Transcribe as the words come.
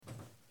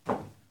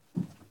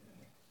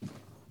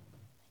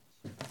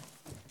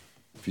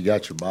If you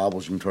got your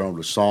Bibles, you can turn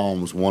over to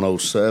Psalms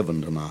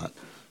 107 tonight.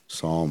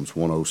 Psalms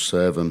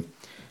 107.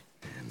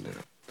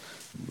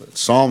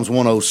 Psalms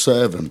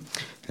 107.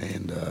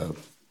 And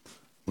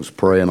was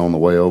praying on the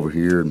way over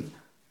here and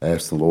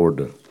asked the Lord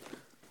to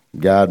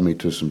guide me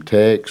to some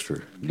text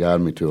or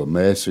guide me to a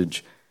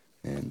message.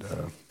 And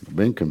I've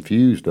been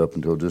confused up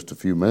until just a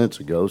few minutes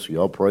ago, so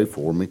y'all pray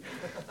for me.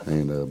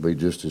 And be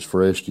just as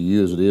fresh to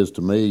you as it is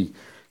to me.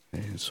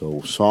 And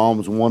so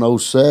Psalms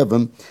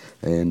 107,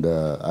 and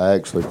I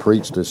actually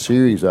preached a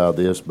series out of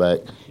this back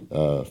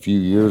a few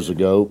years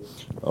ago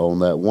on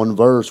that one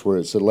verse where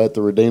it said, "Let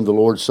the redeemed of the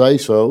Lord say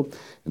so,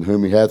 and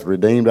whom he hath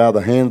redeemed out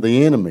of the hand of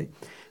the enemy."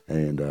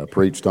 And I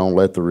preached on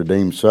 "Let the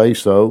redeemed say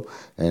so,"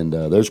 and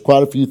there's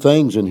quite a few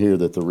things in here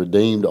that the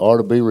redeemed are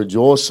to be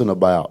rejoicing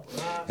about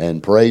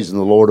and praising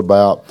the Lord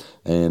about.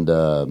 And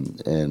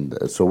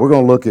so we're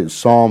going to look at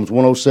Psalms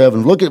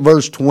 107. Look at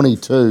verse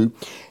 22.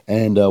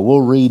 And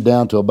we'll read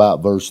down to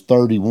about verse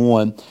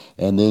 31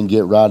 and then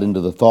get right into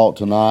the thought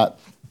tonight.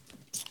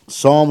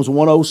 Psalms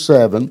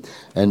 107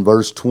 and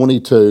verse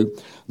 22.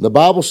 The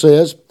Bible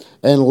says,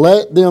 "And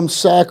let them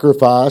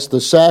sacrifice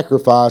the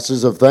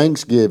sacrifices of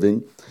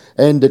thanksgiving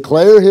and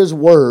declare his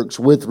works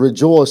with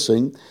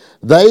rejoicing,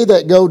 they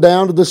that go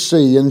down to the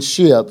sea in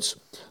ships,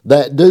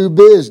 that do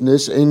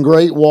business in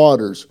great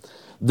waters.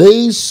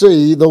 These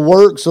see the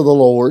works of the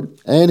Lord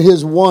and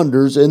his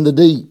wonders in the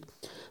deep.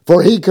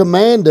 For he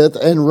commandeth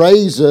and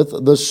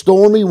raiseth the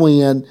stormy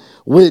wind,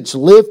 which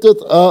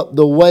lifteth up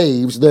the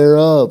waves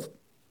thereof.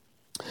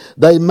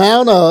 They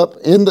mount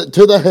up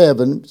to the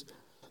heavens,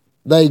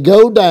 they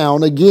go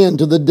down again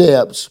to the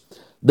depths.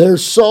 Their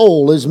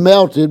soul is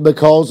melted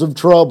because of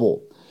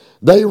trouble.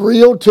 They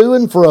reel to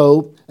and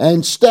fro,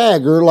 and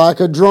stagger like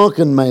a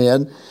drunken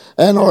man,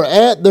 and are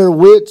at their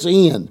wits'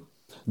 end.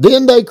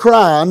 Then they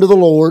cry unto the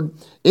Lord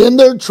in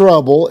their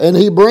trouble, and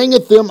he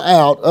bringeth them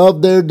out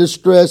of their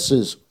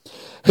distresses.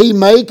 He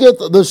maketh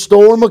the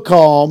storm a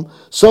calm,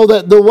 so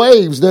that the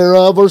waves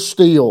thereof are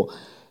still.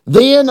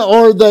 Then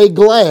are they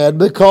glad,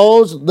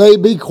 because they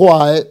be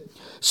quiet.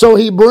 So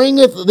he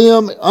bringeth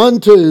them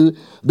unto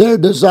their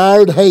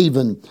desired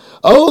haven.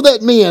 Oh,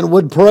 that men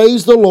would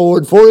praise the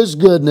Lord for his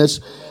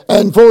goodness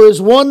and for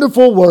his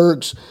wonderful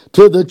works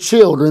to the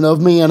children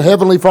of men."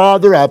 Heavenly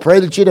Father, I pray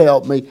that you'd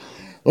help me.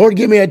 Lord,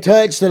 give me a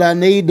touch that I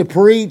need to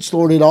preach.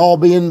 Lord, it'd all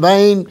be in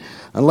vain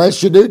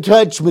unless you do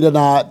touch me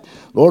tonight.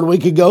 Lord, we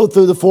could go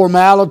through the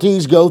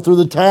formalities, go through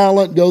the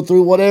talent, go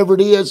through whatever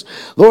it is,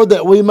 Lord,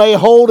 that we may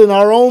hold in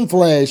our own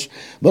flesh.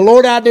 But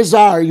Lord, I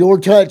desire your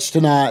touch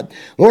tonight.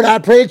 Lord, I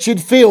pray that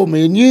you'd fill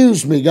me and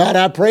use me. God,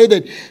 I pray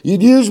that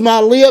you'd use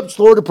my lips,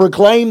 Lord, to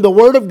proclaim the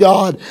word of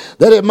God,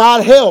 that it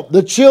might help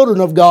the children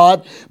of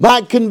God,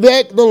 might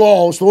convict the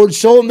lost, Lord,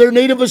 show them their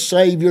need of a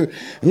Savior.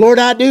 And Lord,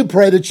 I do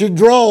pray that you'd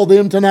draw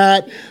them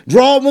tonight,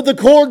 draw them with the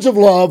cords of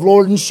love,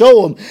 Lord, and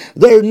show them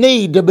their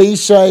need to be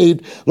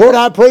saved. Lord,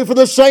 I pray for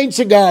the saints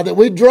of God that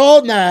we draw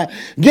nigh,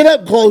 get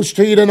up close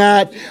to you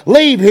tonight,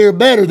 leave here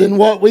better than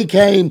what we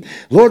came.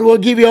 Lord, we'll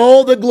give you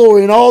all the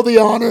glory and all the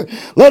honor.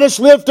 Let us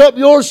lift up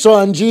your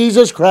Son,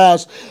 Jesus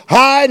Christ,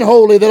 high and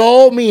holy, that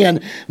all men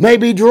may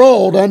be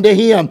drawn unto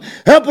him.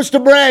 Help us to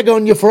brag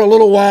on you for a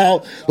little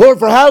while, Lord,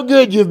 for how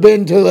good you've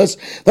been to us.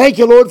 Thank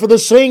you, Lord, for the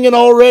singing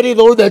already,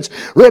 Lord, that's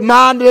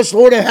reminded us,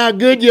 Lord, of how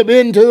good you've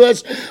been to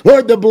us.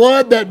 Lord, the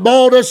blood that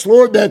bought us,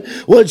 Lord, that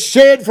was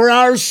shed for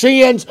our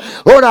sins.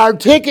 Lord, our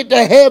ticket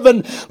to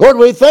heaven. Lord,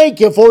 we thank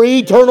you for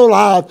eternal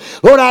life.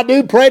 Lord, I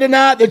do pray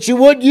tonight that you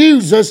would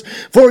use us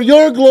for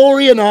your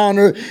glory and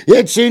honor.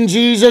 It's in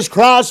Jesus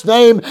Christ's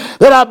name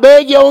that I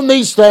beg you on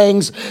these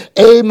things.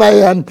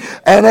 Amen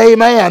and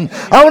amen.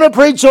 I want to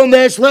preach on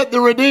this, "Let the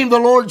redeemed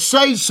of the Lord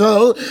say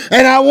so."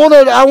 And I want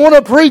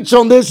to preach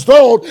on this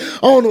thought,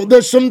 on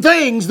some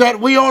things that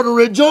we ought to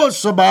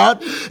rejoice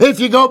about. If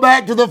you go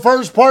back to the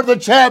first part of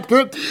the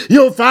chapter,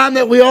 you'll find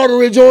that we ought to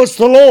rejoice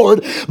the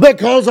Lord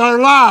because our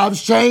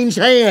lives change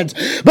hands.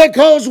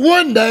 Because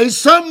one day,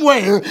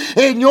 somewhere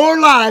in your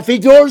life,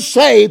 if you're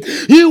saved,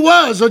 you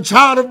was a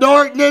child of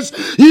darkness.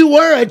 You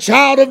were a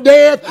child of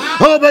death.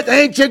 Oh, but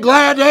ain't you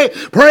glad?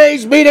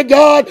 Praise be to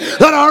God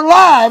that our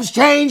lives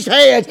changed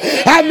hands.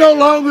 I'm no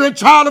longer a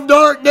child of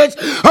darkness,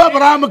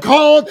 but I'm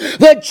called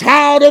the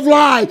child of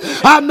light.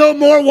 I'm no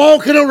more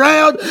walking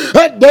around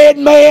a dead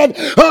man,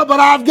 but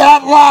I've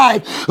got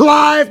life.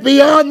 Life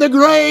beyond the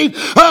grave,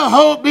 a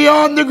hope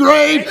beyond the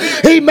grave.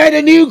 He made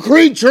a new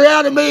creature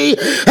out of me.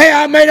 Hey,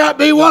 I may not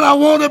be what I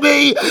want to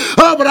be,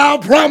 but I'll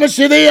promise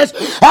you this,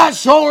 I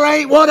sure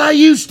ain't what I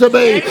used to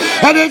be.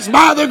 And it's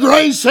by the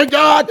grace of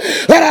God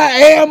that I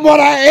am what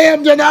I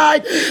am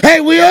tonight. Hey,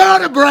 we ought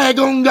to brag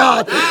on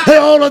God. Hey,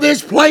 all of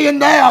this playing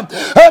down,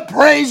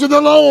 praising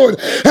the Lord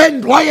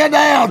and playing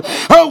down,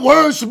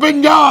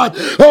 worshiping God.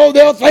 Oh,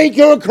 they'll think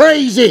you're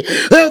crazy.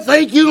 They'll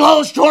think you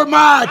lost your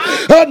mind.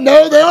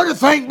 No, they ought to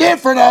think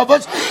different of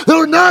us.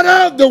 We're not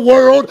of the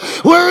world.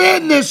 We're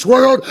in this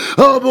world.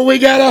 Oh, but we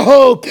got a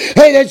hope.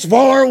 Hey, that's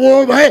far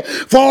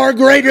far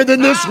greater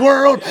than this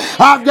world.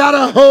 I've got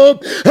a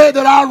hope that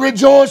I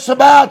rejoice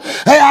about.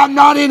 Hey, I'm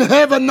not in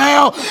heaven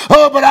now,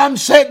 but I'm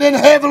sitting in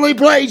heavenly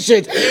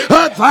places.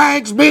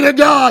 Thanks be to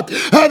God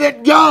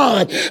that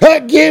God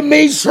give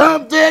me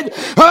something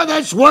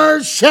that's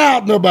worth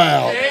shouting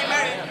about.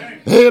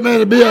 Amen.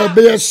 It'd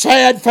be a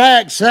sad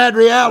fact, sad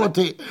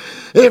reality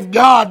if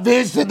God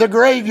visited the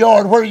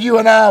graveyard where you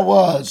and I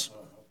was,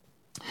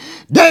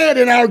 dead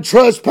in our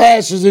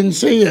trespasses and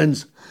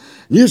sins.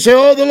 You say,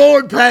 oh, the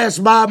Lord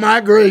passed by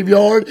my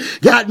graveyard,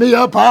 got me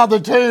up out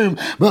of the tomb,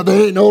 but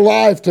there ain't no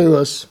life to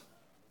us.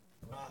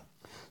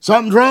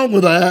 Something's wrong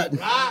with that.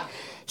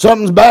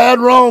 Something's bad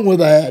wrong with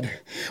that.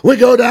 We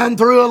go down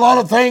through a lot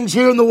of things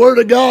here in the Word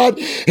of God.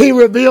 He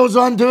reveals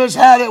unto us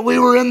how that we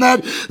were in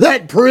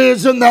that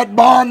prison, that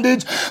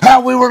bondage,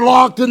 how we were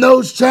locked in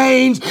those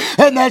chains,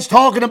 and that's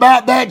talking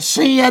about that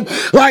sin.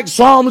 Like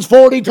Psalms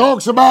 40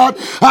 talks about,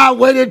 I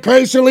waited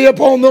patiently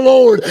upon the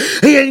Lord.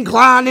 He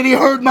inclined and He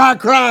heard my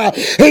cry.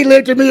 He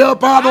lifted me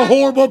up out of the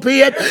horrible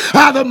pit,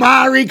 out of the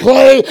miry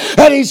clay,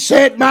 and He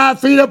set my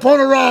feet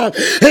upon a rock.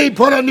 He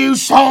put a new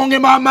song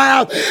in my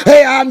mouth.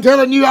 Hey, I'm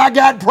telling you, I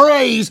got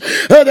praise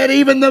that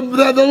even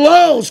the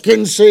lost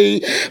can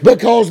see,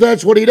 because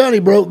that's what He done. He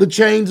broke the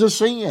chains of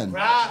sin.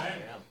 Right.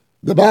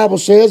 The Bible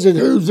says that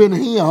who's in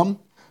Him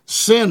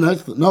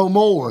sinneth no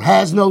more,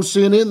 has no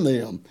sin in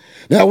them.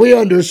 Now we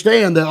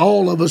understand that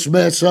all of us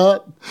mess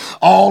up.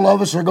 All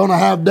of us are going to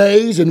have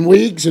days and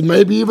weeks and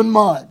maybe even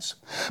months.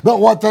 But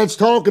what that's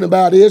talking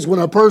about is when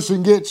a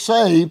person gets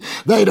saved,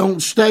 they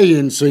don't stay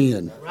in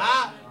sin.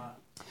 Right.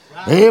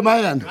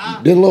 Amen.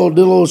 Did a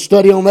little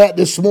study on that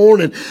this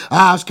morning.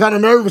 I was kind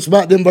of nervous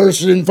about them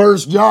verses in 1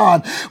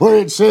 John where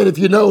it said, if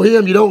you know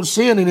Him, you don't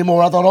sin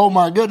anymore. I thought, oh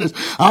my goodness,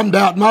 I'm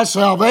doubting my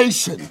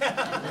salvation.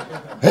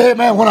 Hey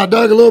man, when I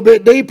dug a little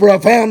bit deeper, I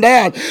found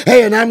out,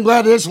 hey, and I'm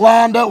glad this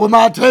lined up with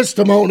my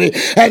testimony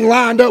and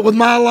lined up with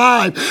my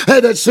life.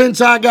 Hey, that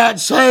since I got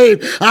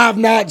saved, I've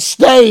not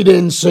stayed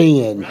in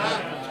sin.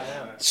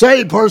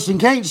 Saved person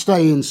can't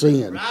stay in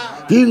sin.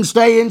 If you can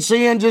stay in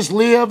sin, just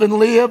live and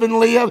live and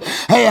live,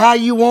 hey, how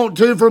you want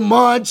to for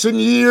months and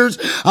years,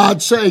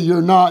 I'd say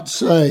you're not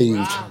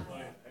saved.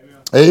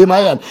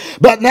 Amen.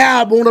 But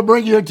now I want to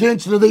bring your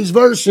attention to these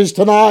verses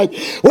tonight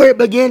where it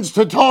begins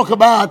to talk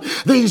about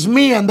these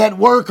men that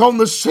work on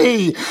the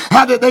sea,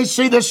 how that they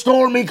see the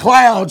stormy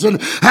clouds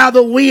and how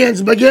the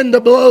winds begin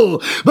to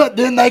blow. But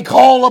then they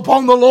call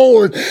upon the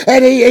Lord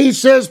and He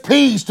says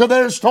peace to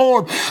their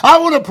storm. I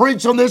want to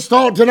preach on this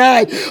thought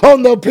tonight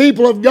on the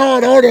people of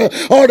God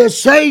or to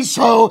say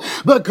so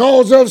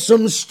because of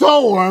some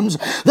storms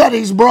that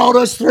He's brought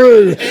us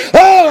through.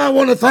 Oh, I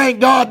want to thank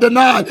God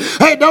tonight.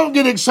 Hey, don't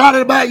get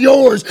excited about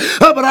yours.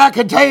 But I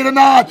can tell you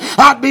tonight,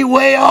 I'd be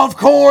way off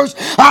course.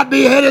 I'd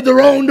be headed the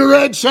wrong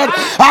direction.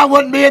 I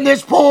wouldn't be in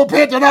this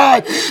pulpit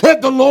tonight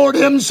if the Lord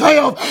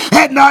Himself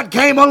had not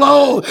came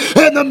along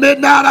in the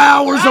midnight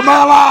hours of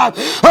my life.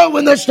 Oh,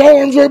 when the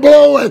storms were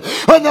blowing,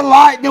 when the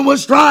lightning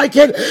was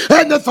striking,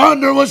 and the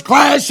thunder was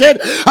clashing.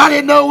 I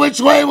didn't know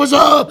which way was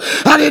up.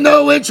 I didn't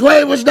know which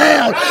way was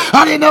down.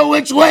 I didn't know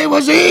which way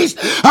was east.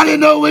 I didn't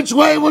know which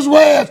way was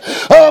west.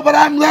 Oh, but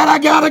I'm glad I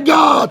got a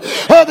God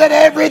that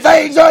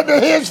everything's under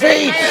His feet.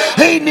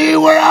 He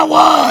knew where I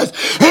was.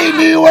 He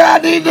knew where I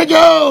needed to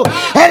go.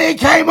 And He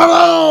came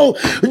along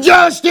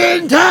just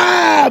in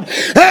time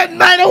and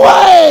made a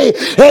way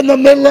in the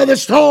middle of the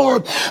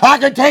storm. I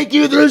could take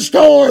you through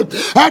storm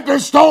after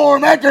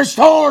storm after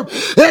storm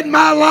in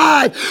my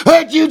life.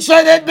 But you'd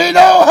say there'd be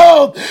no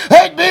hope.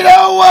 There'd be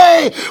no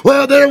way.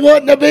 Well, there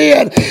wouldn't have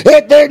been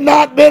if there'd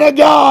not been a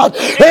God.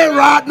 They're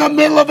right in the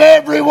middle of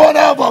every one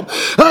of them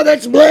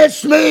that's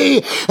blessed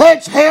me,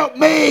 that's helped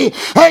me.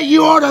 Hey,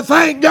 you ought to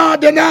thank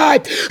God tonight.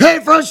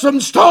 Hey, for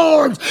some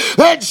storms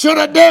that should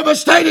have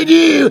devastated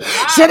you,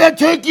 should have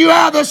took you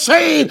out of the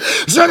scene,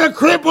 should have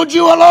crippled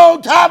you a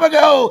long time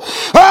ago.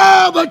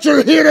 Oh, but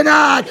you're here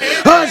tonight,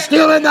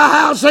 still in the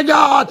house of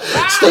God,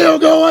 still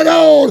going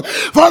on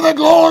for the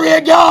glory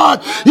of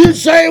God. You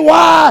say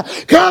why?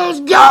 Because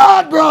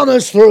God brought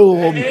us through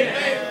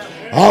them.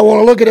 I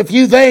want to look at a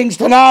few things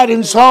tonight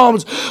in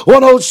Psalms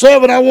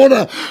 107. I want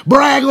to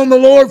brag on the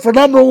Lord for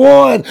number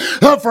one,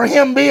 for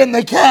Him being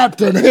the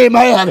captain.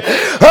 Amen.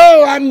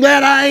 Oh, I'm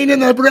glad I ain't in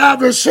the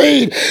driver's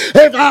seat.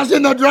 If I was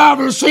in the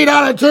driver's seat,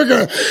 I'd have took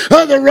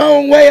her the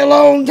wrong way a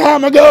long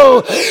time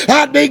ago.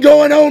 I'd be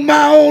going on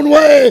my own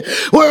way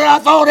where I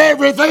thought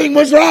everything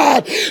was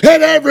right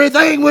and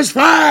everything was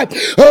fine.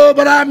 Oh,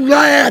 but I'm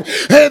glad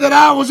that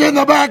I was in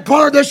the back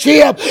part of the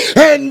ship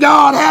and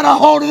God had a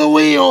hold of the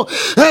wheel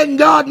and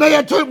God may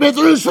have took me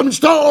through some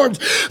storms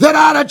that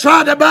I'd have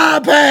tried to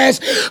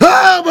bypass.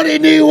 Oh, but He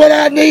knew what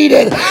I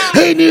needed.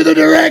 He knew the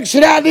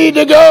direction I need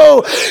to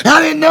go.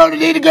 I didn't know to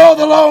need to go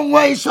the long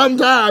way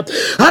sometimes.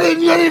 I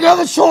didn't need to go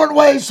the short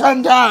way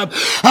sometimes.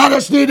 I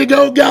just need to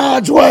go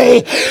God's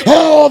way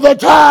all the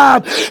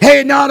time.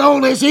 Hey, not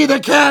only is He the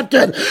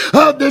captain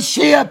of the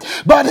ship,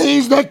 but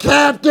He's the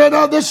captain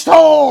of the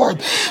storm.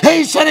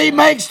 He said He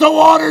makes the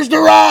waters to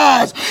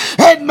rise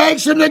and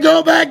makes them to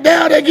go back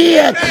down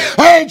again.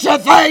 Ain't you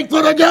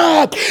thankful to God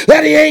God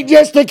that He ain't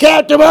just the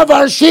captain of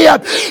our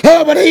ship,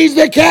 but He's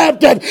the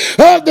captain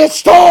of the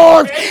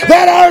storms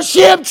that our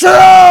ships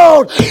are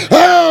on.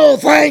 Oh,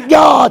 thank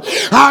God.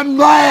 I'm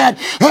glad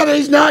that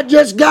He's not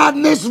just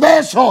guiding this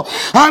vessel.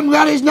 I'm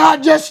glad He's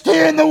not just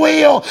steering the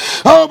wheel.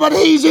 Oh, but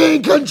He's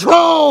in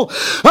control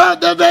of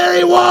the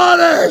very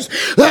waters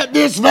that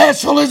this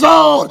vessel is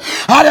on.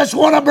 I just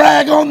want to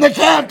brag on the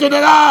captain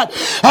tonight.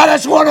 I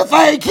just want to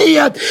thank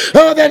Him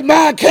that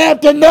my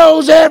captain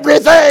knows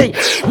everything.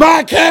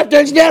 My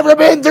captain's never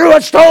been through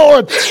a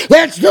storm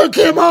that's took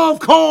him off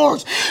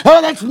course,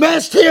 that's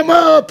messed him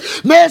up,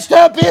 messed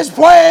up his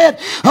plan.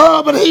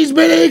 Oh, but he's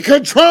been in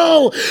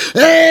control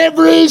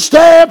every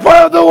step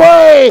of the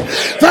way.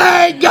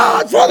 Thank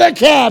God for the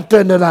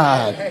captain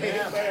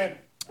tonight.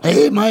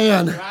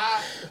 Amen.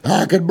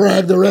 I could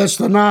brag the rest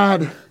of the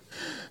night,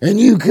 and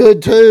you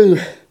could too.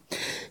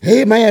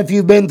 Amen. If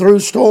you've been through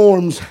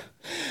storms,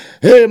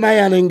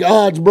 amen, and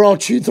God's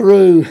brought you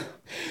through,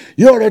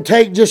 you ought to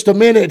take just a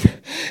minute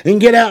and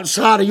get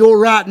outside of your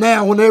right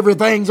now when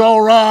everything's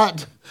all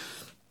right.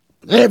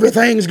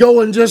 Everything's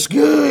going just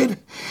good.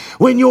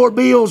 When your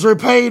bills are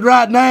paid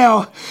right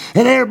now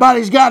and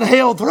everybody's got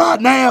health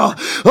right now.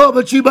 Oh,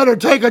 but you better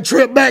take a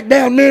trip back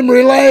down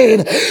memory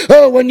lane.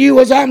 Oh, when you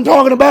was, I'm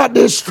talking about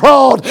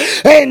distraught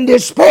and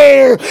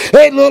despair.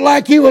 It looked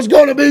like you was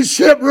going to be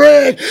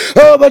shipwrecked.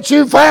 Oh, but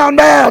you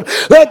found out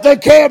that the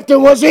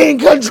captain was in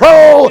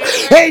control.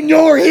 And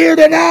you're here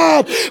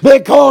tonight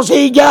because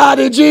He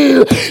guided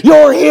you.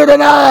 You're here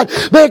tonight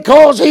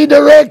because He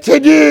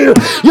directed you.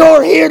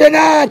 You're here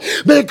tonight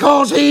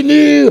because He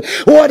knew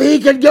what He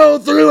could go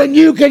through and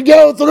you could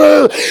go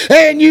through,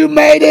 and you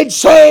made it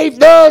safe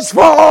thus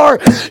far.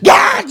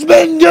 God's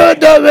been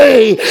good to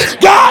me.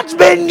 God's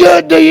been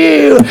good to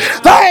you.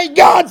 Thank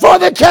God for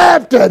the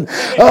captain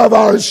of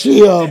our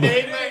ship.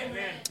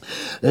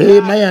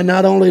 Amen.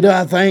 Not only do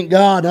I thank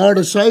God, I ought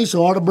to say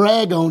so, I ought to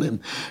brag on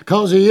Him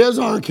because He is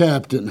our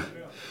captain.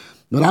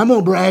 But I'm going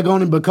to brag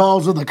on Him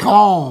because of the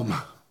calm.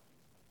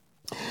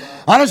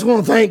 I just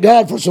want to thank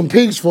God for some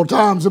peaceful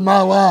times in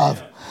my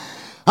life.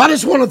 I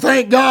just want to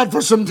thank God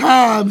for some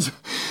times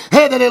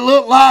that it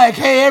looked like,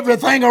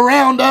 everything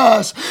around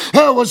us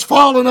was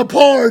falling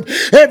apart.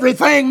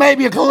 Everything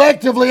maybe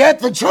collectively at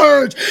the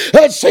church,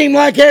 it seemed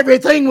like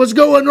everything was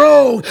going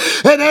wrong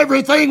and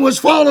everything was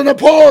falling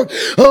apart.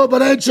 Oh,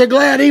 but ain't you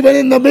glad even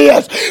in the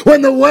midst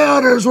when the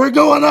waters were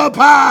going up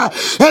high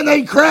and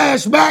they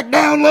crashed back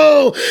down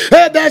low.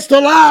 And that's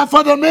the life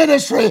of the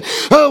ministry.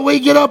 We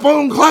get up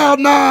on cloud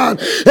 9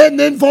 and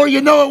then before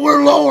you know it,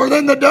 we're lower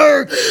than the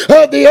dirt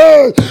of the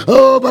earth.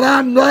 Oh, but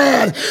I'm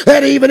glad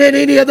that even in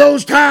any of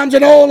those times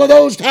and all of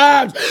those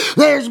times,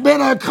 there's been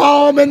a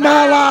calm in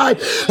my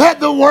life that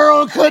the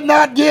world could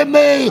not give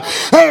me.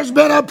 There's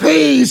been a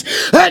peace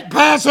that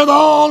passeth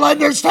all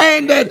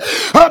understanding.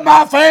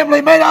 My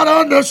family may not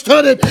have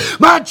understood it.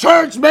 My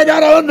church may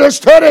not have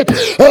understood it.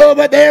 Oh,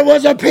 but there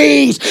was a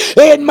peace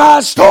in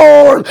my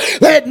storm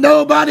that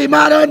nobody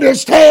might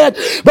understand.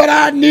 But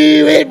I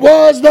knew it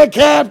was the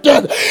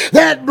captain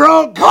that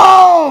brought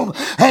calm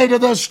to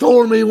the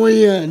stormy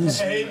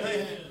winds.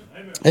 Amen.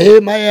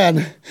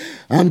 Amen.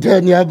 I'm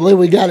telling you, I believe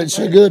we got it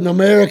so good in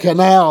America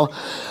now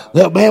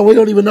that, man, we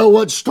don't even know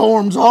what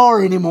storms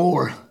are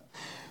anymore.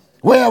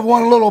 We have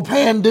one little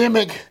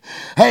pandemic,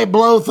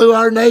 blow through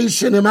our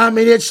nation. And I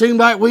mean, it seems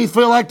like we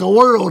feel like the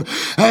world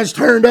has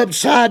turned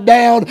upside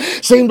down.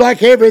 Seems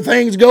like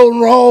everything's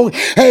going wrong.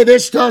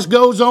 This stuff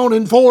goes on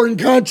in foreign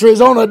countries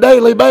on a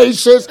daily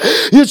basis.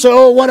 You say,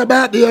 oh, what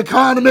about the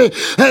economy?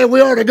 We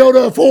ought to go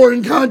to a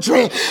foreign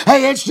country.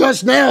 It's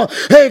just now,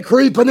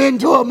 creeping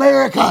into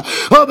America.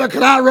 Oh, but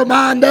can I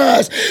remind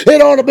us,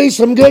 it ought to be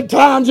some good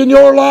times in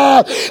your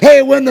life.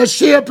 When the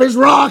ship is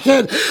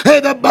rocking,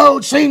 the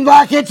boat seems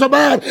like it's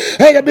about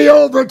to be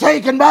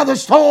overtaken by the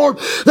storm.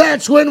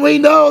 That's when we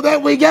know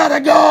that we got a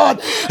God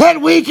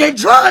and we can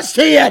trust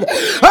Him.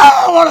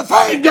 I want to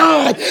thank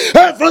God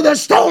for the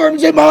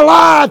storms in my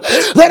life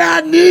that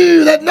I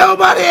knew that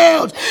nobody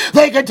else,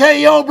 they could tell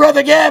you, oh,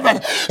 Brother Gavin,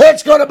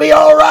 it's going to be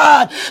all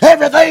right.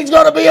 Everything's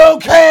going to be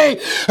okay.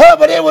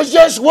 But it was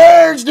just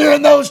words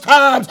during those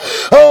times.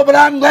 Oh, but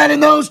I'm glad in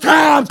those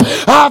times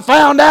I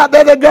found out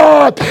that the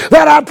God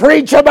that I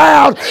preach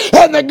about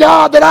and the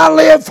God that I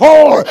live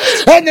for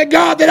and the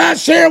God that I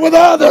share with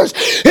others,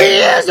 He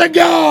is a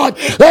God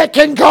that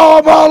can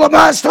calm all of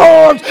my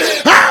storms.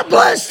 I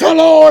bless the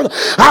Lord.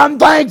 I'm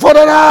thankful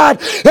tonight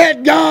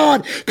that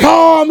God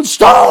calms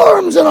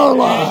storms in our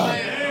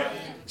life.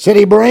 Said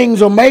He brings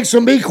them, makes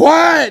them be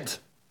quiet.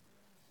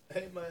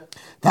 Amen.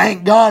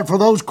 Thank God for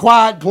those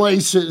quiet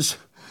places.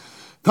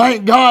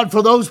 Thank God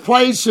for those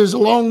places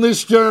along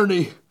this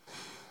journey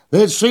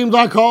that seems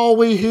like all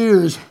we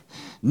hear is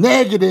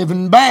negative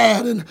and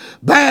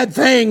bad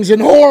things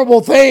and horrible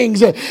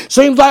things. It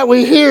seems like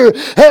we hear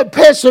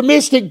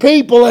pessimistic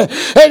people, and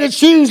it's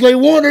usually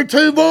one or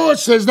two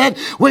voices that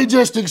we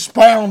just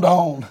expound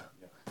on.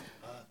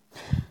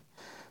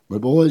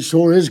 But boy, it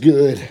sure is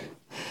good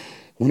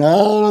when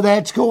all of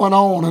that's going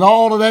on and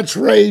all of that's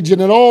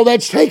raging and all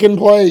that's taking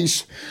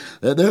place,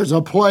 that there's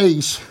a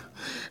place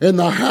in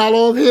the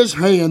hollow of His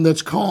hand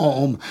that's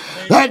calm.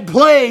 That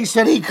place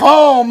that He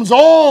calms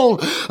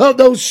all of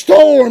those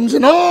storms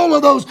and all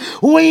of those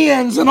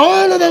winds and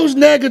all of those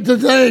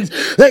negative things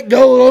that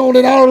go on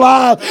in our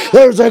life.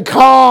 There's a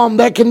calm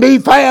that can be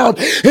found.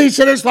 He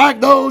said it's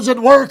like those that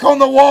work on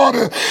the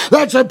water.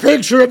 That's a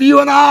picture of you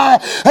and I.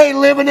 Hey,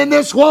 living in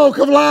this walk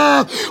of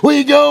life,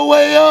 we go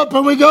way up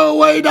and we go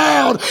way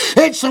down.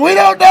 We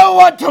don't know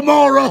what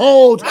tomorrow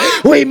holds.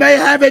 We may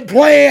have it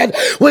planned.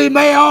 We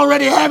may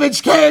already have it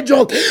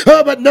scheduled.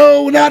 But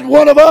no, not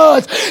one of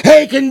us,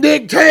 hey, can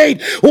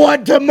dictate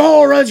what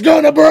tomorrow is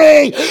going to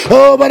bring.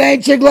 Oh, but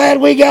ain't you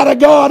glad we got a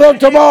God of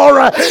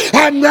tomorrow?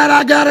 I'm glad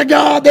I got a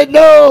God that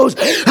knows.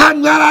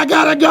 I'm glad I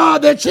got a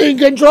God that's in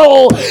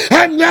control.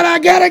 I'm glad I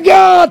got a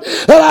God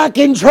that I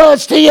can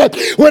trust Him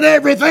when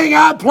everything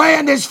I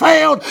planned has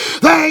failed.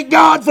 Thank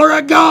God for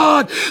a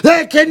God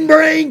that can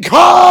bring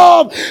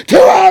calm to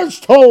our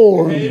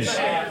storms.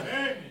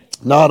 Amen.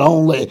 Not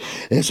only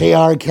is He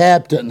our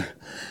captain,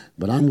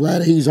 but I'm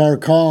glad He's our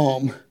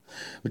calm.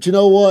 But you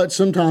know what?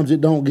 Sometimes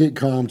it don't get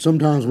calm.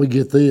 Sometimes we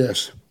get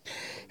this.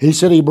 He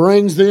said He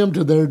brings them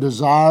to their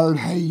desired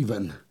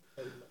haven.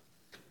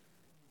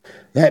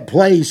 That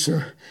place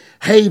or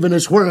haven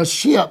is where a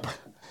ship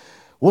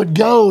would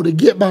go to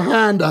get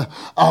behind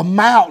a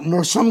mountain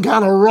or some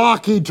kind of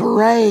rocky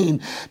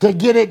terrain to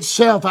get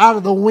itself out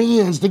of the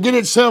winds, to get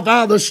itself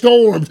out of the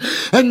storms.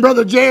 And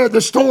Brother Jared, the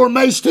storm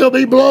may still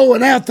be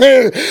blowing out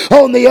there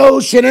on the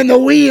ocean, and the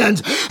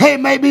winds,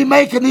 it may be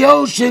making the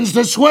oceans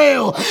to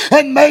swell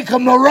and make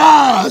them to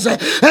rise,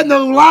 and the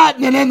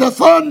lightning and the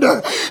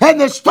thunder,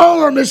 and the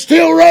storm is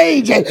still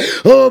raging.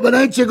 Oh, but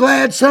ain't you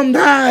glad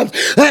sometimes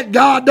that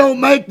God don't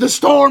make the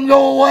storm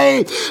go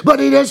away, but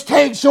He just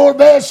takes your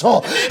vessel,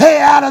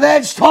 hey, out of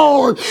that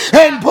storm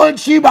and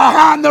puts you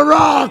behind the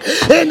rock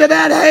into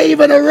that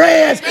haven of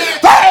rest.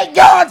 Thank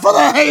God for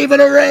the haven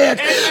of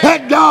rest.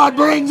 That God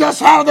brings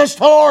us out of the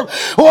storm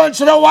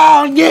once in a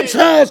while and gets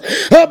us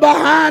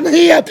behind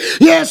Him.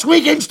 Yes,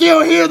 we can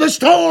still hear the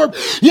storm.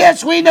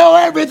 Yes, we know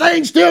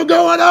everything's still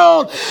going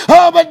on.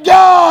 Oh, but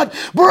God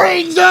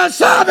brings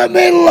us out of the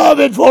middle of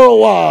it for a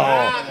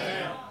while.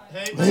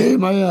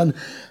 Amen.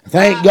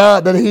 Thank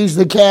God that He's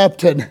the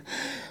captain.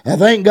 I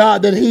thank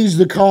God that He's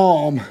the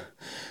calm.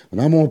 And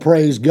I'm going to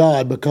praise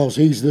God because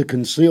He's the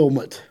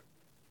concealment.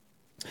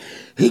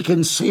 He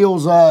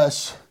conceals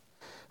us,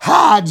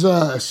 hides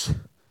us.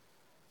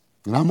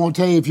 And I'm going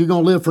to tell you, if you're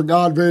going to live for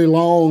God very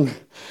long,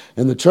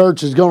 and the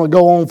church is going to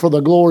go on for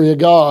the glory of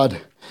God,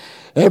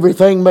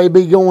 everything may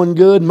be going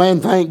good.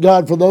 Man, thank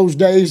God for those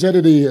days that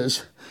it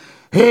is.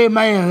 Hey,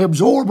 man,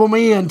 absorb them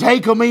in,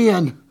 take them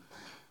in,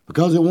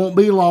 because it won't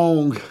be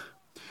long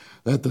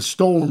that the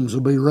storms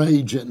will be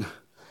raging.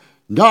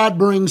 God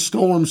brings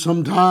storms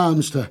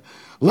sometimes to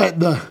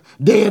let the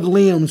dead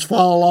limbs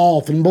fall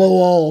off and blow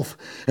off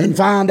and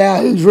find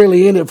out who's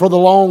really in it for the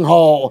long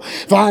haul.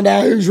 Find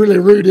out who's really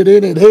rooted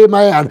in it.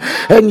 Amen.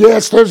 And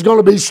yes, there's going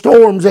to be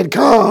storms that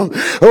come.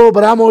 Oh,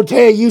 but I'm going to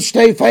tell you, you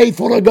stay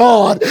faithful to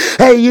God.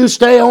 Hey, you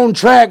stay on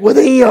track with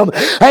Him.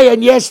 Hey,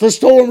 and yes, the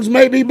storms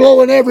may be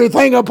blowing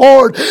everything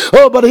apart.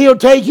 Oh, but He'll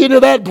take you to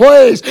that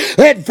place,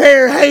 that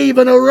fair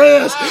haven of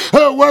rest,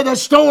 where the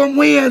storm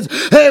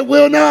winds, they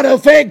will not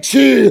affect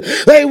you.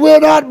 They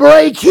will not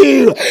break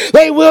you.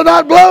 They will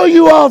not blow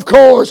you off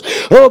course.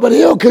 Oh, but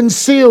He'll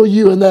conceal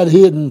you in that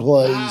hidden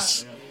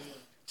place.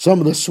 Some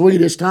of the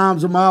sweetest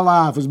times of my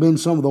life has been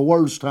some of the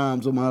worst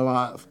times of my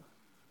life.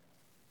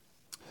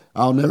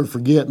 I'll never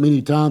forget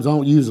many times. I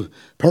don't use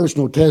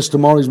personal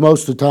testimonies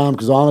most of the time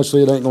because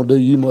honestly it ain't going to do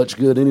you much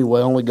good anyway.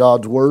 Only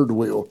God's Word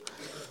will.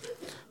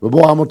 But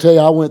boy, I'm going to tell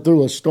you, I went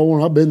through a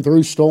storm. I've been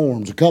through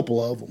storms, a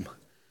couple of them.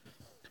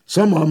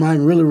 Some of them I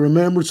can really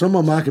remember. Some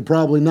of them I could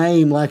probably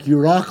name like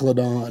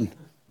Euroclydon.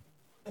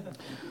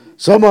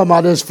 Some of them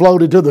I just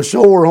floated to the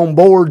shore on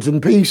boards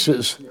and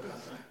pieces.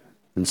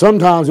 And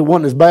sometimes it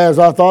wasn't as bad as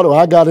I thought.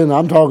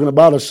 I'm talking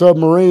about a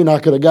submarine. I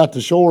could have got to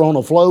shore on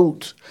a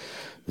float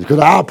because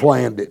I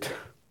planned it.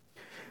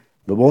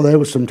 But boy, there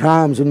was some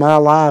times in my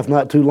life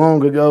not too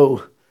long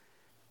ago.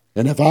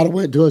 And if I'd have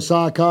went to a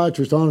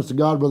psychiatrist, honest to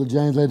God, Brother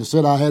James, they'd have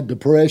said I had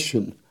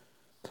depression.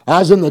 I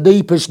was in the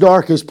deepest,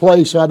 darkest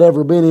place I'd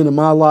ever been in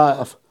my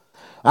life.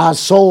 I was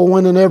soul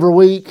winning every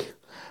week.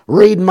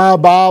 Reading my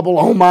Bible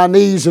on my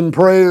knees in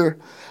prayer.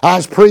 I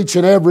was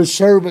preaching every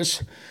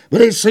service. But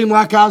it seemed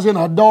like I was in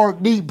a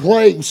dark, deep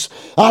place.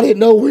 I didn't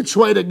know which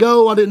way to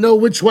go. I didn't know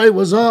which way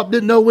was up.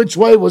 Didn't know which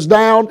way was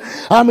down.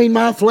 I mean,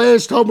 my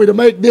flesh told me to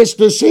make this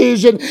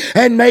decision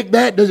and make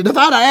that decision. If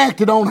I'd have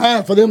acted on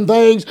half of them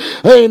things,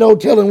 there ain't no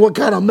telling what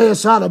kind of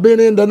mess I'd have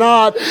been in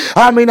tonight.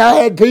 I mean, I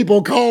had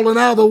people calling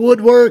out of the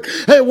woodwork.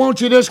 Hey,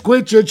 won't you just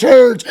quit your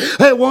church?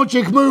 Hey, won't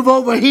you move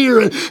over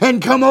here and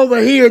come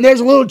over here? And there's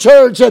a little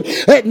church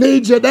that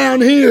needs you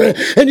down here.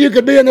 And you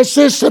could be an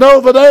assistant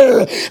over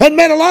there. And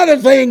man, a lot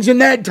of things in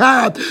that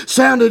time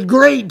sounded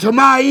great to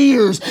my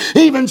ears,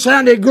 even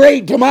sounded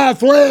great to my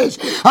flesh.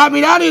 I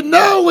mean, I didn't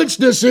know which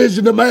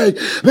decision to make.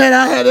 Man,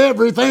 I had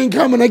everything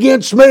coming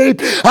against me.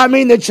 I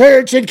mean, the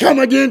church had come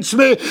against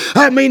me.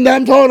 I mean,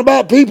 I'm talking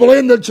about people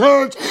in the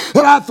church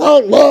that I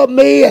thought loved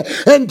me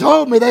and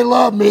told me they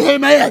loved me.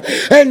 Amen.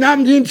 And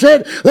I'm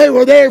said they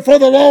were there for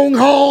the long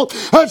haul.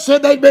 I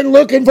said they'd been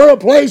looking for a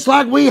place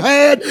like we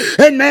had,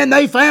 and man,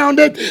 they found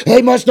it.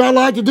 They must not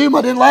like to do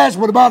much. It didn't last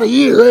but about a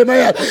year.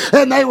 Amen.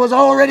 And they was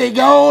already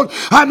gone.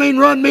 I mean,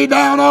 run me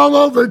down all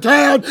over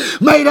town,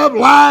 made up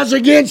lies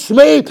against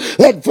me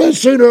that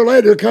sooner or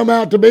later come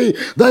out to be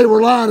they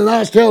were lying and I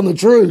was telling the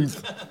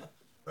truth.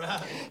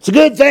 It's a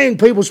good thing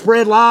people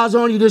spread lies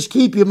on you. Just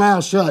keep your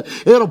mouth shut.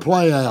 It'll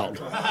play out.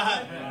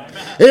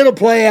 It'll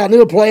play out, and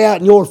it'll play out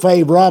in your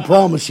favor. I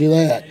promise you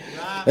that.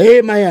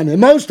 Amen.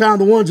 And most time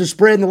the ones that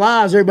spreading the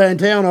lies, everybody in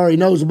town already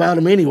knows about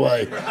them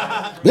anyway.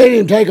 They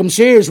didn't take them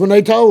serious when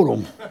they told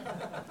them.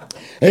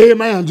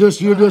 Amen.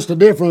 You're just a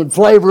different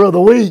flavor of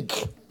the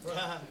week.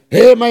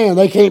 Amen.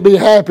 They can't be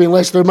happy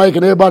unless they're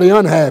making everybody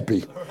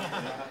unhappy.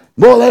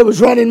 Boy, they was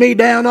running me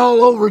down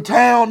all over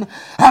town.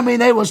 I mean,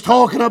 they was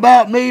talking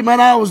about me. Man,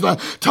 I was the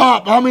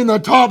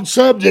top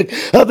subject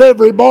of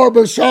every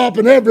barber shop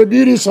and every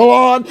beauty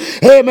salon.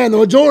 Hey, man, the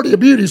majority of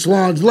beauty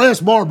salons, less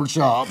barber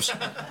shops.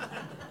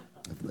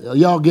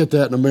 Y'all get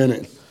that in a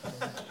minute.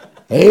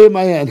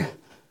 Amen.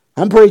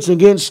 I'm preaching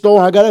against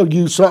store. I got to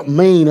use something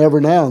mean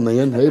every now and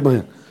then.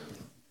 Amen.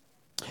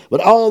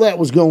 But all that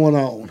was going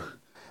on.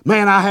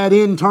 Man, I had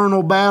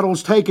internal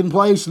battles taking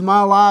place in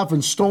my life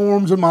and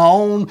storms in my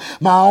own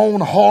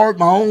heart,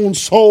 my own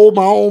soul,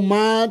 my own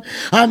mind.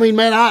 I mean,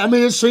 man,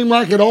 it seemed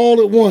like it all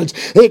at once.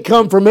 It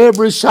come from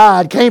every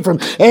side, came from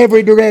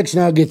every direction.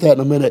 I'll get that in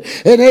a minute.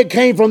 And it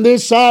came from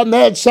this side and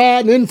that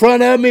side and in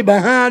front of me,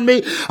 behind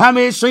me. I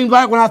mean, it seemed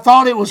like when I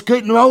thought it was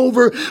getting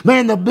over,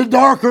 man, the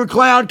darker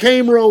cloud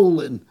came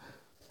rolling.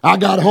 I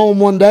got home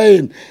one day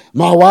and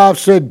my wife,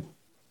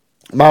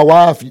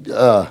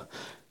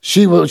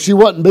 She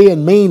wasn't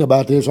being mean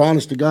about this.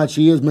 Honest to God,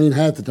 she is mean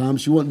half the time.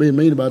 She wasn't being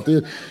mean about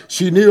this.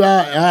 She knew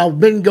I've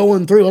been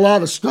going through a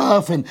lot of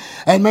stuff. And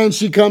man,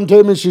 she come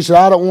to me and she said,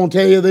 I don't want to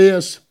tell you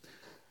this.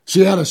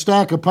 She had a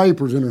stack of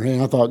papers in her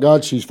hand. I thought,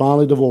 God, she's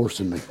finally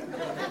divorcing me.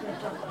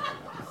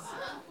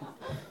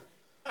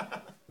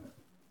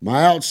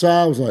 My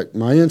outside was like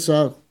my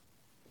inside.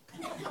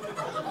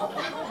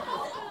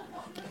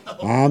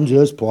 I'm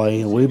just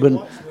playing.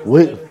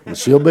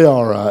 She'll be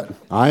all right.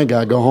 I ain't got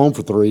to go home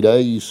for 3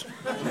 days.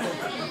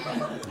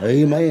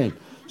 Amen.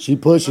 She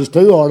pushes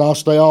too hard, I'll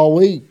stay all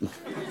week.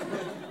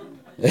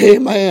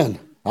 Amen.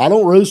 I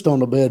don't roost on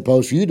the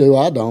bedpost. You do,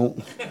 I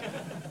don't.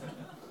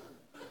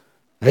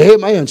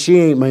 Amen. She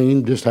ain't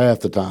mean just half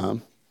the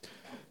time.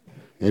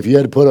 If you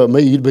had to put up with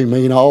me, you'd be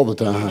mean all the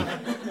time.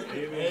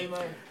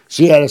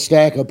 She had a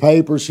stack of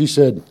papers. She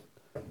said,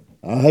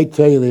 I hate to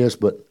tell you this,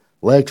 but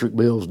electric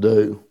bills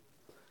due.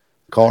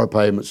 Car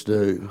payments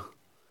due.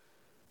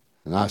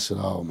 And I said,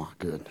 oh my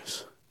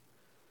goodness.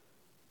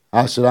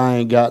 I said, I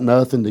ain't got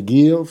nothing to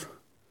give.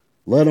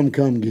 Let them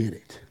come get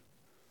it.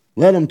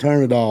 Let them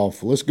turn it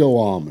off. Let's go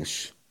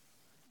Amish.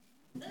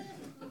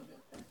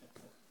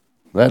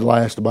 That'd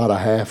last about a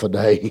half a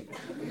day.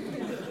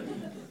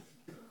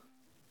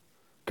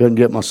 Couldn't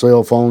get my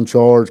cell phone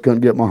charged. Couldn't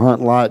get my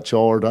hunting light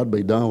charged. I'd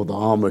be done with the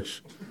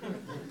Amish.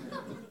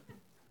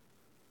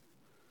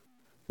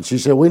 And she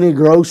said, we need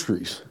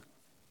groceries.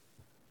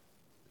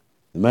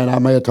 And man, I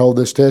may have told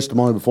this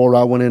testimony before.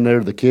 I went in there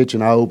to the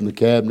kitchen. I opened the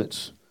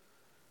cabinets.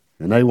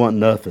 And they wasn't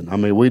nothing. I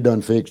mean, we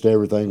done fixed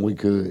everything we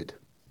could.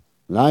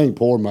 And I ain't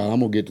pouring mine. I'm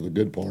going to get to the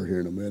good part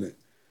here in a minute.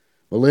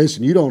 But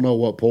listen, you don't know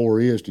what poor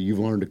is till you've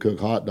learned to cook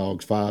hot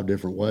dogs 5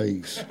 different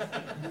ways.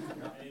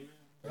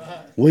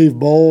 We've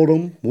boiled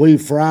them.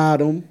 We've fried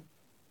them.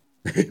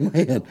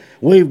 Man,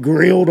 we've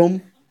grilled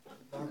them.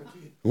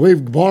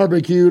 We've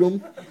barbecued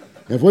them.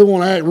 If we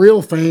want to act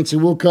real fancy,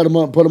 we'll cut them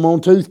up and put them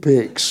on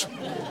toothpicks.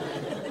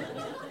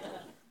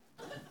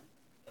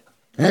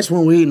 That's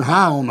when we're eating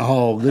high on the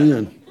hog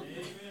then.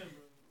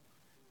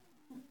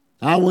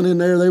 I went in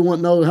there, they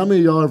wouldn't know. How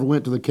many of y'all ever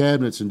went to the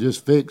cabinets and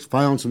just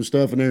found some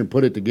stuff in there and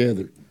put it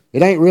together?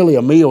 It ain't really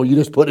a meal, you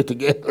just put it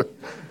together.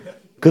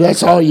 Because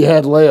that's all you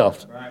had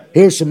left. Right.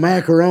 Here's some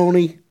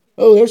macaroni.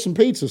 Oh, there's some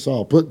pizza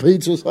sauce. Put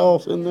pizza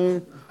sauce in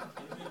there.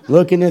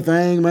 Look in the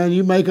thing, man,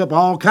 you make up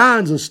all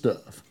kinds of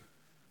stuff.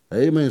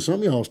 Hey, man, some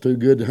of y'all's too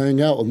good to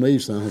hang out with me,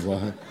 sounds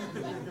like.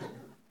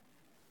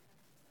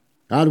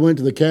 I went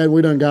to the cabinet,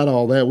 we done got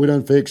all that. We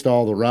done fixed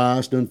all the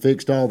rice, done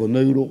fixed all the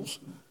noodles.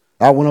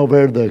 I went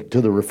over there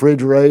to the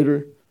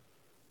refrigerator.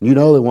 You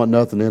know there wasn't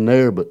nothing in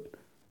there but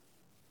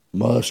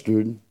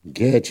mustard,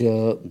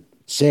 ketchup,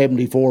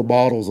 74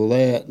 bottles of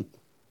that.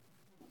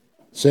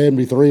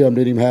 73 of them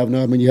didn't even have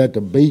nothing. I mean, you had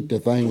to beat the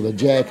thing with a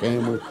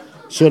jackhammer.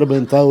 Should have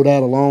been thrown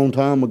out a long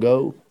time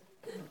ago.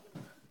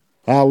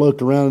 I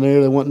looked around in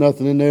there. There wasn't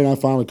nothing in there. And I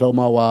finally told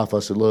my wife, I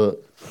said,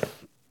 look,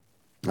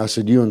 I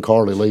said, you and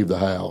Carly leave the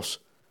house.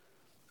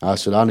 I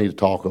said, I need to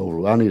talk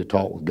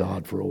with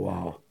God for a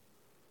while.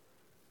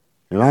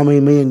 And I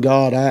mean, me and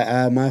God,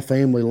 my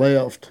family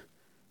left.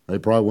 They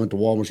probably went to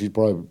Walmart. She's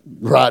probably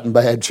writing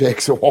bad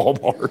checks at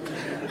Walmart.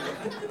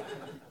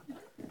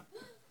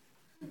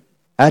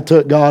 I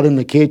took God in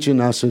the kitchen.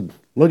 I said,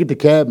 look at the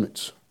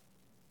cabinets.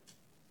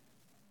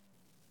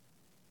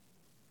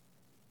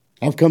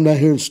 I've come down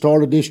here and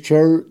started this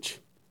church.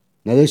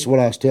 Now, this is what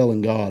I was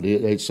telling God.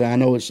 I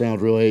know it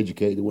sounds real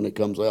educated when it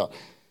comes out.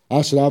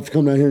 I said, I've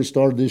come down here and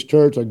started this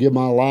church. I give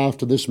my life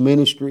to this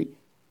ministry.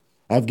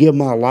 I've given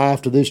my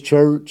life to this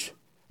church.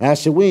 And I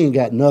said, we ain't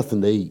got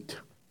nothing to eat.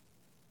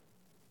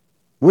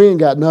 We ain't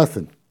got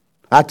nothing.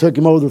 I took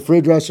him over to the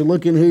refrigerator. I said,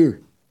 look in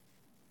here.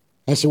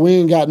 I said, we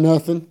ain't got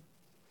nothing.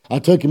 I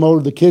took him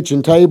over to the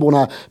kitchen table and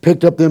I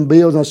picked up them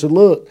bills and I said,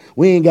 look,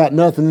 we ain't got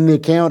nothing in the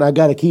account. I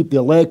got to keep the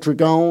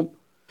electric on.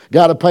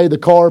 Got to pay the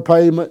car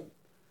payment.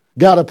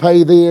 Got to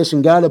pay this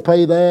and got to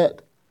pay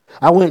that.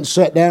 I went and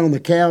sat down on the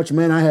couch.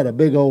 Man, I had a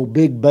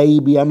big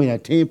baby. I mean, a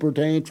temper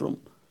tantrum.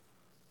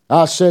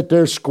 I sat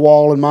there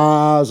squalling my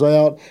eyes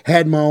out,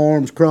 had my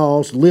arms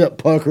crossed, lip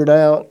puckered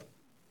out.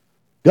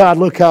 God,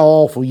 look how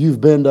awful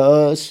you've been to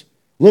us.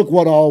 Look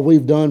what all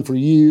we've done for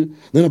you.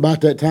 Then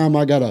about that time,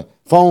 I got a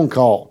phone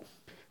call.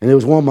 And it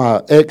was one of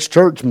my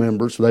ex-church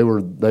members. They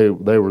were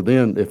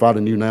then, if I'd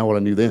have knew now what I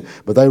knew then,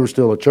 but they were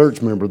still a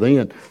church member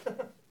then.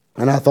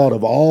 And I thought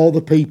of all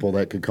the people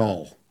that could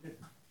call.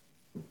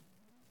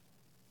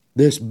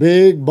 This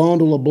big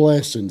bundle of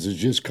blessings has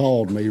just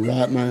called me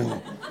right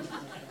now.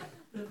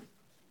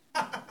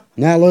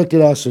 And I looked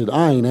at it, I said,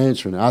 I ain't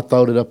answering it. I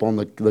throwed it up on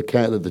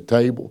the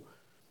table.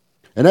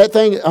 And that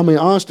thing, I mean,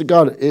 honest to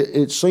God,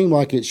 it seemed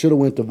like it should have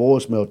went to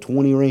voicemail,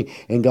 20 ring.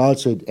 And God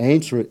said,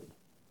 answer it.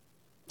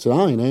 I said,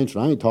 I ain't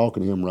answering. I ain't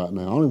talking to him right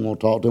now. I don't even want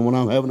to talk to him when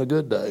I'm having a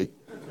good day,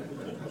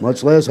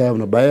 much less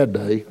having a bad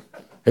day.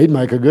 He'd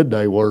make a good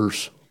day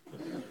worse.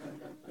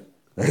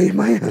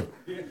 Amen.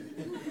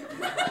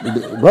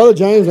 Brother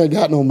James ain't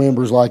got no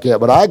members like that,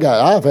 but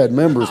I've had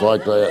members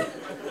like that.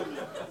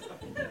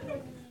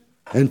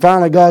 And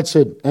finally God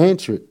said,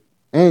 answer it,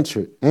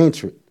 answer it,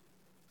 answer it.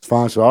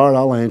 Fine, so all right,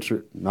 I'll answer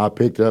it. And I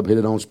picked it up, hit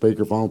it on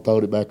speakerphone,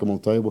 throwed it back on the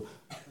table.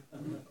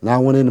 And I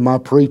went into my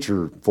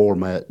preacher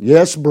format.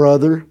 Yes,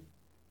 brother.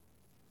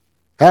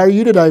 How are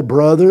you today,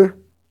 brother?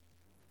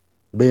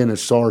 Being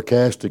as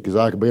sarcastic as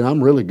I could be, and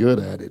I'm really good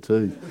at it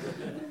too.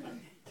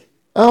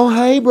 Oh,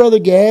 hey, Brother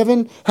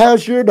Gavin,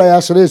 how's your day? I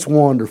said, it's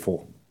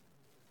wonderful.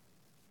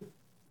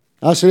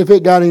 I said, if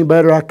it got any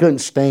better, I couldn't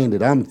stand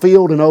it. I'm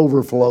filled and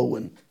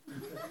overflowing.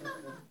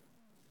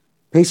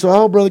 He said,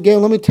 oh, Brother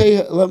Gavin, let me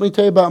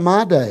tell you about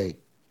my day.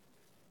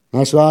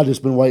 And I said, I've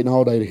just been waiting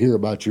all day to hear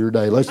about your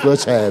day.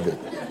 Let's have it.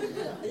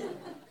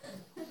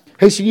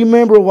 He said, you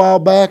remember a while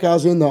back I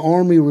was in the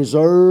Army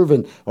Reserve,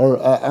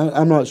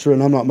 I'm not sure,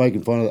 and I'm not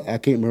making fun of it. I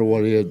can't remember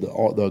what it is,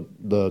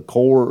 the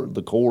Corps,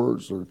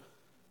 or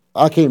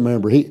I can't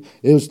remember. He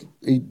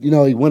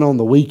went on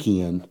the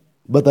weekend,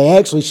 but they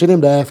actually sent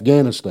him to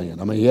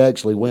Afghanistan. I mean, he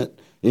actually went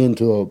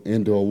into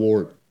a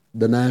war,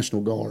 the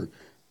National Guard.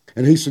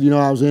 And he said,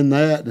 I was in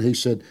that, and he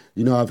said,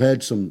 I've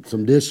had some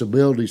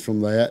disabilities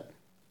from that.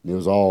 It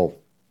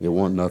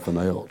wasn't nothing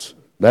else.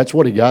 That's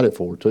what he got it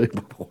for, too,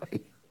 by the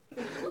way.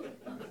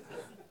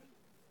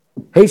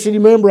 He said, you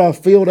remember I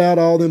filled out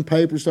all them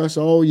papers? I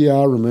said, oh, yeah,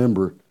 I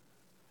remember.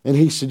 And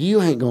he said,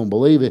 you ain't going to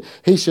believe it.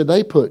 He said,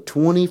 they put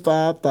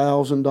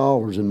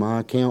 $25,000 in my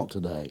account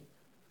today.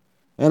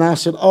 And I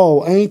said,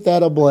 oh, ain't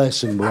that a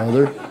blessing,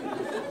 brother?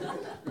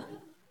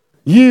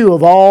 You,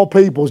 of all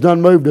people, has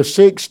done moved to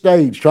 6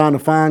 states trying to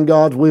find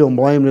God's will and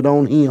blaming it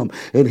on him.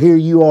 And here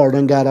you are,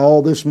 done got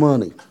all this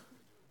money.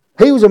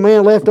 He was a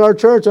man left our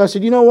church. I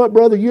said, you know what,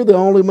 brother? You're the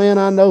only man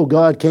I know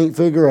God can't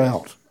figure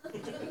out.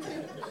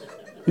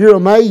 You're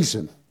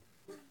amazing.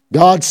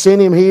 God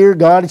sent him here.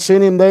 God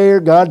sent him there.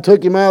 God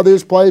took him out of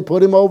this place,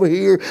 put him over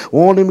here,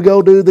 wanted him to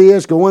go do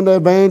this, go into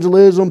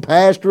evangelism,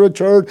 pastor a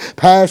church,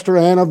 pastor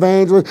and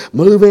evangelist,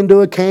 move into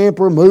a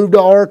camper, move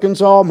to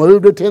Arkansas,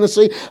 move to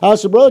Tennessee. I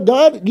said, brother,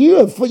 God, you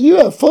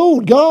have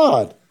fooled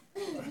God.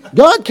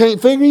 God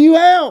can't figure you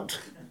out.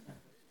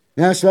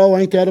 And I said, oh,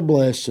 ain't that a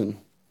blessing?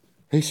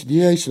 He said,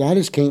 yeah. He said, I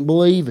just can't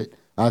believe it.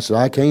 I said,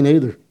 I can't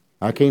either.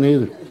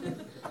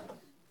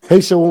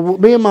 He said, well,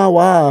 me and my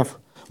wife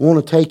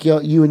want to take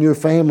you and your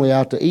family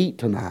out to eat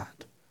tonight.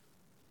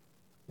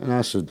 And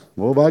I said,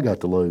 what have I got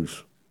to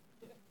lose?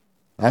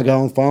 I got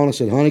on the phone and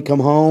said, honey, come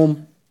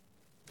home.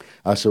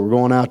 I said, we're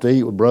going out to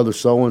eat with brother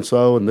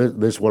so-and-so, and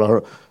this is what I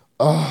heard.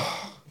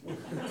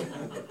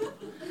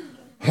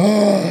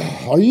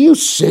 Are you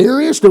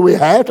serious? Do we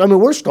have to? I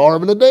mean, we're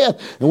starving to death,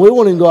 and we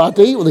won't even go out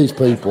to eat with these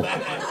people.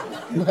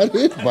 That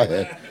is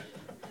bad.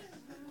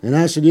 And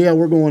I said, yeah,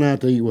 we're going out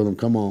to eat with them.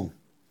 Come on.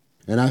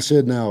 And I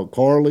said, now,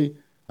 Carly,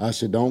 I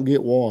said, don't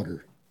get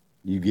water.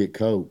 You get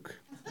Coke.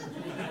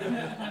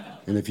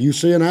 And if you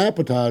see an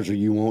appetizer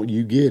you want,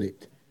 you get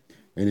it.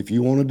 And if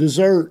you want a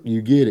dessert,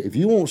 you get it. If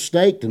you want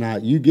steak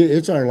tonight, you get it.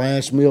 It's our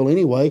last meal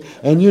anyway,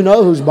 and you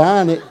know who's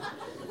buying it.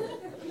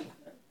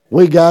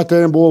 We got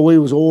there, and boy, we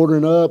was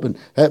ordering up, and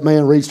that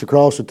man reached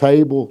across the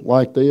table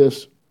like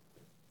this.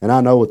 And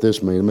I know what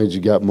this means. It means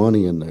you got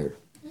money in there.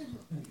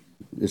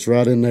 It's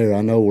right in there.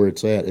 I know where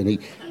it's at. And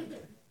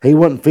he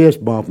wasn't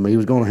fist bumping me. He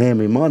was going to hand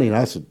me money. And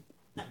I said,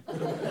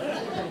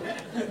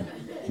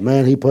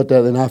 man, he put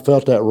that in. I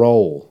felt that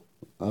roll.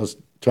 I was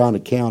trying to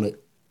count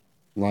it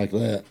like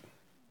that.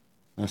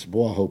 I said,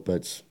 boy, I hope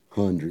that's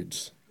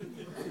hundreds.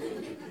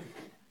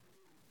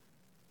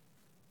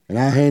 And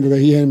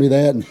he handed me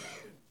that.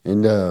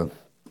 And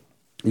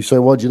he said,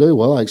 what'd you do?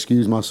 Well, I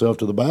excused myself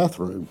to the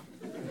bathroom.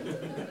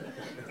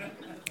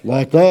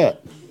 Like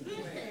that.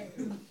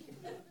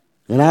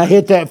 And I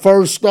hit that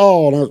first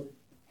stall,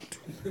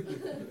 and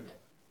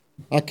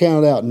I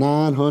counted out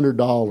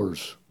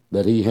 $900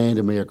 that he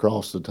handed me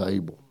across the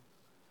table.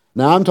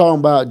 Now, I'm talking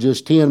about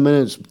just 10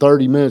 minutes,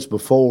 30 minutes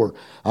before,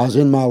 I was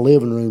in my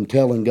living room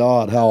telling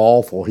God how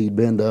awful he'd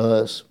been to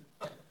us,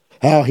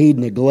 how he'd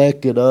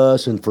neglected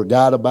us and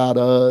forgot about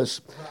us,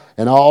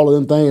 and all of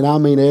them things. I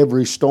mean,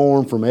 every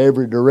storm from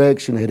every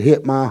direction had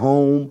hit my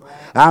home.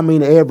 I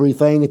mean,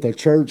 everything that the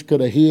church could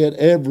have hit,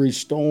 every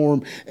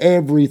storm,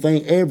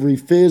 everything, every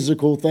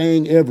physical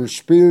thing, every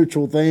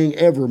spiritual thing,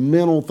 every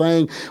mental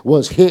thing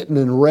was hitting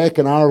and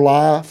wrecking our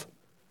life.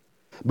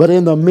 But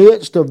in the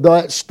midst of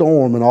that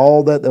storm and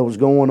all that was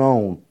going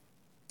on,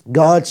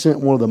 God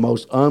sent one of the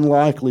most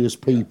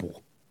unlikeliest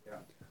people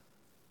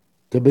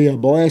to be a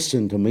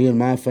blessing to me and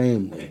my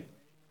family.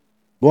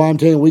 Boy, I'm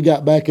telling you, we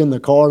got back in the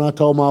car and I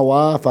told my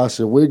wife, I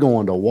said, we're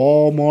going to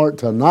Walmart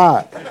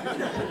tonight.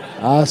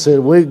 I said,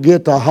 we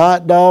get the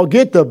hot dog,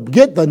 get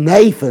the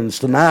Nathans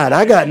tonight.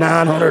 I got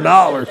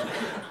 $900.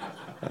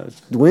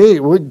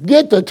 We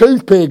get the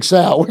toothpicks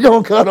out. We're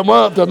going to cut them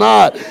up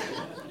tonight.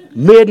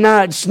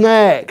 Midnight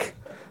snack.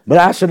 But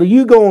I said, are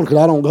you going? Because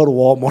I don't go to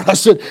Walmart. I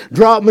said,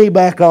 drop me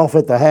back off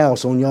at the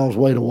house on y'all's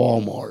way to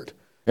Walmart.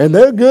 And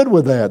they're good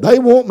with that. They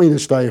want me to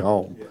stay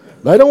home.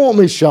 They don't want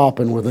me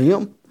shopping with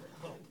them.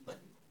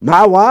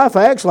 My wife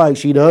acts like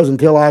she does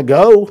until I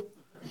go.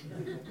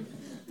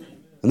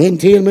 And then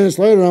 10 minutes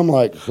later, I'm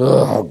like,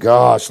 oh,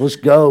 gosh, let's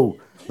go.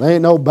 There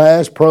ain't no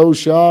Bass Pro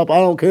Shop. I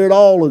don't care. It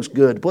all looks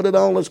good. Put it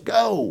on. Let's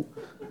go.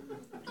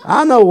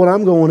 I know what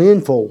I'm going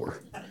in for.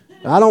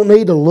 I don't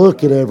need to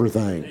look at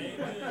everything.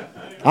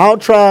 I'll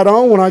try it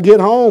on when I get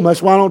home.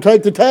 That's why I don't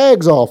take the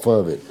tags off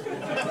of it.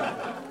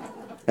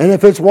 And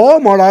if it's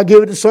Walmart, I'll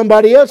give it to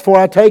somebody else before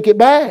I take it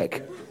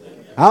back.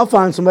 I'll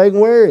find somebody who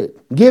can wear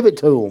it. Give it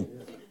to them.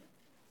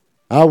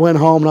 I went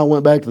home and I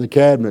went back to the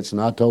cabinets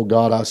and I told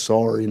God I was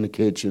sorry in the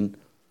kitchen.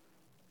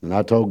 And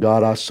I told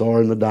God I was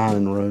sorry in the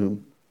dining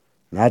room.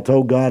 And I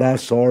told God I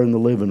was sorry in the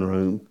living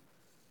room.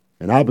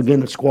 And I began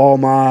to squall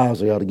my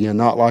eyes out again,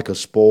 not like a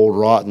spoiled,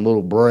 rotten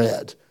little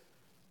brat.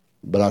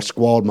 But I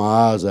squalled my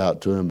eyes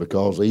out to him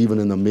because even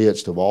in the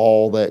midst of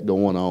all that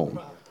going on.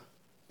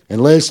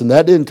 And listen,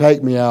 that didn't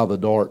take me out of the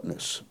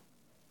darkness.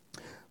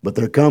 But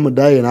there come a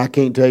day, and I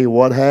can't tell you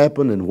what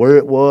happened and where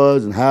it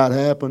was and how it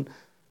happened,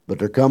 but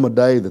there come a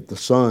day that the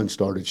sun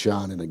started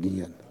shining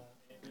again.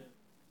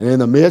 And in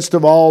the midst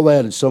of all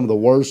that, it's some of the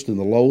worst and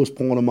the lowest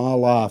point of my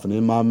life and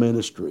in my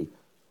ministry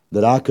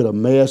that I could have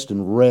messed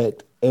and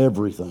wrecked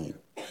everything.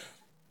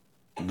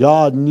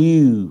 God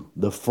knew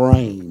the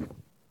frame.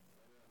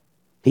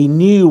 He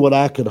knew what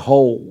I could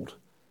hold.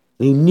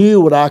 He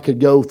knew what I could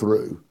go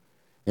through.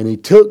 And he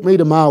took me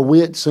to my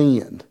wit's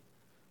end.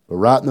 But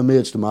right in the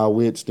midst of my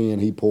wit's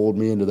end, he pulled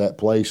me into that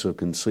place of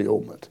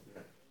concealment.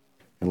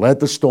 And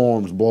let the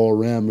storms blow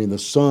around me and the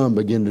sun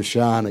begin to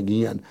shine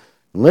again.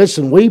 And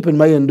listen, weeping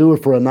may endure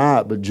for a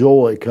night, but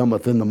joy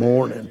cometh in the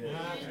morning.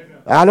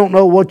 I don't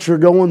know what you're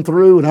going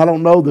through, and I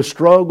don't know the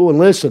struggle. And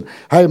listen,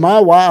 hey, my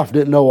wife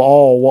didn't know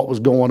all what was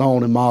going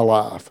on in my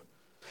life.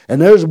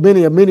 And there's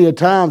many a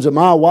times that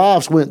my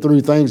wife's went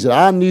through things that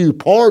I knew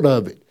part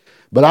of it.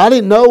 But I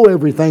didn't know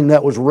everything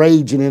that was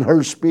raging in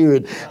her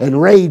spirit and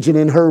raging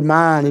in her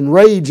mind and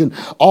raging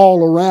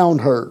all around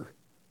her.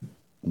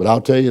 But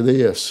I'll tell you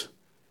this,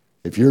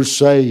 if you're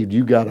saved,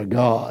 you got a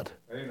God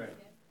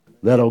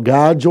that'll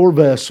guide your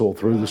vessel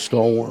through the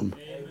storm.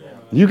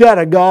 You got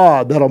a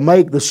God that'll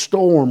make the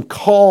storm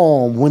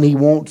calm when he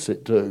wants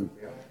it to.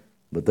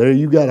 But there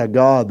you got a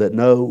God that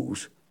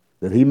knows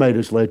that he may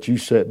just let you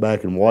sit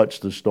back and watch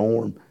the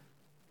storm.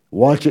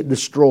 Watch it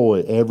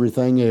destroy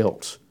everything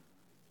else.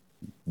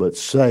 But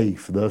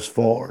safe thus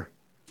far,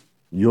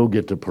 you'll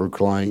get to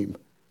proclaim.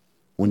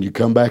 When you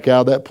come back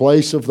out of that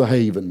place of the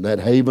haven, that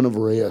haven of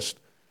rest,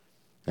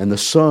 and the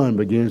sun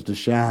begins to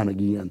shine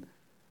again.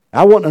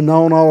 I wouldn't have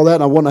known all of that,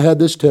 and I wouldn't have had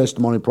this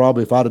testimony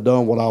probably if I'd have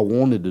done what I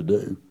wanted to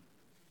do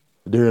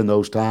during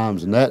those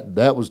times. And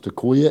that was to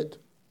quit,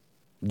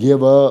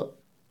 give up,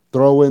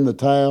 throw in the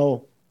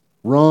towel,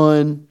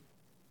 run,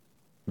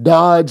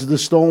 dodge the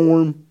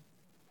storm,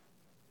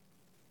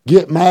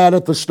 get mad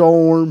at the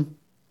storm.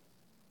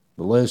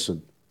 But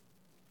listen,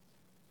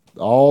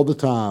 all the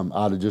time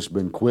I'd have just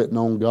been quitting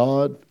on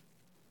God,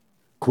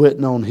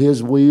 quitting on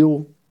his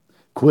will,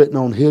 quitting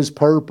on his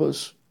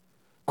purpose,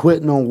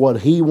 quitting on what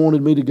he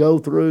wanted me to go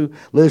through.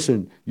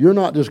 Listen, you're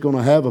not just going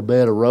to have a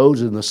bed of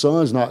roses and the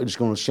sun's not just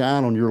going to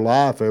shine on your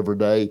life every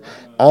day.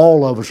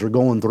 All of us are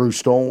going through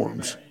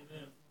storms.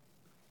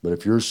 But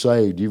if you're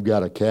saved, you've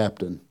got a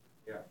captain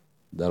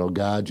that'll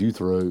guide you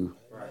through.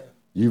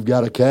 You've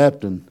got a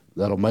captain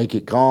that'll make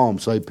it calm,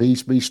 say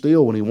peace be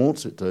still when he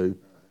wants it to.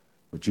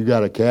 But you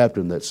got a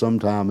captain that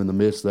sometime in the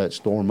midst of that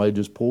storm may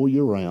just pull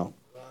you around,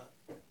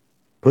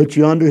 put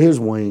you under his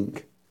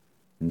wing,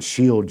 and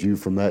shield you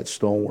from that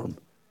storm.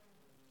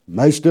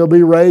 May still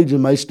be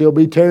raging, may still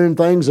be tearing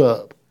things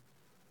up,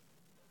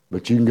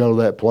 but you can go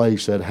to that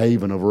place, that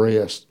haven of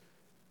rest,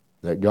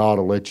 that God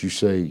will let you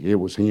see it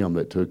was him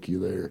that took you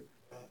there.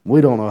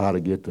 We don't know how to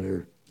get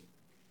there.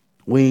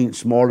 We ain't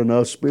smart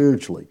enough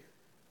spiritually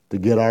to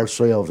get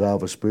ourselves out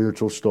of a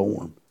spiritual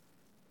storm.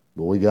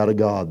 But we got a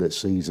God that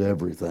sees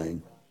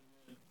everything.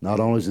 Not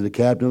only is he the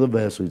captain of the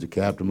vessel, he's the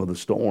captain of the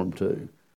storm too.